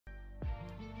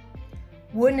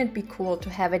Wouldn't it be cool to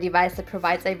have a device that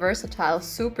provides a versatile,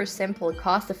 super simple,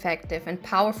 cost-effective and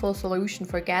powerful solution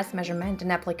for gas measurement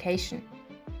and application?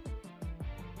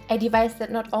 A device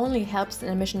that not only helps in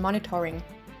emission monitoring,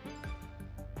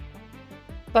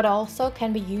 but also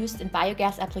can be used in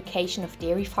biogas application of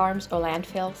dairy farms or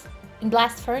landfills, in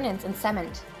blast furnace and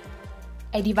cement.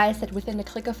 A device that within the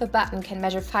click of a button can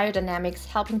measure fire dynamics,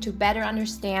 helping to better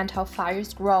understand how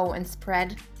fires grow and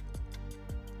spread.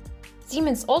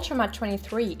 Siemens ULTRAMAT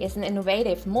 23 is an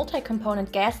innovative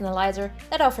multi-component gas analyzer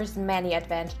that offers many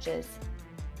advantages.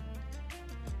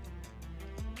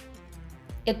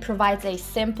 It provides a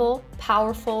simple,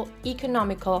 powerful,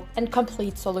 economical, and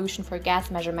complete solution for gas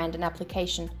measurement and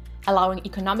application, allowing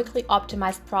economically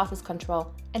optimized process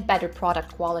control and better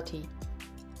product quality.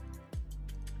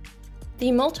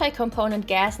 The multi-component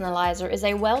gas analyzer is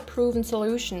a well-proven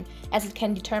solution as it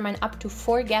can determine up to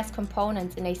 4 gas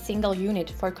components in a single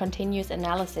unit for continuous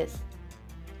analysis.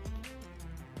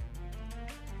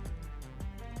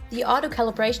 The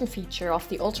auto-calibration feature of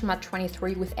the ULTRAMAT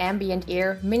 23 with ambient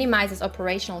air minimizes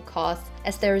operational costs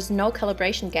as there is no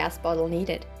calibration gas bottle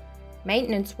needed.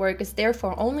 Maintenance work is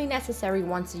therefore only necessary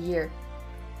once a year.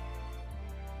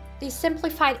 The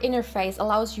simplified interface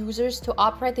allows users to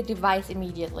operate the device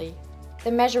immediately.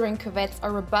 The measuring cuvettes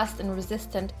are robust and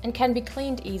resistant and can be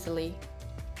cleaned easily.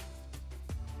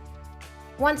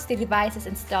 Once the device is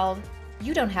installed,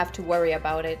 you don't have to worry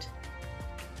about it.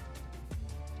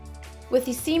 With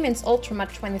the Siemens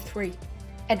ULTRAMAT 23,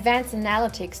 advanced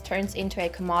analytics turns into a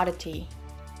commodity.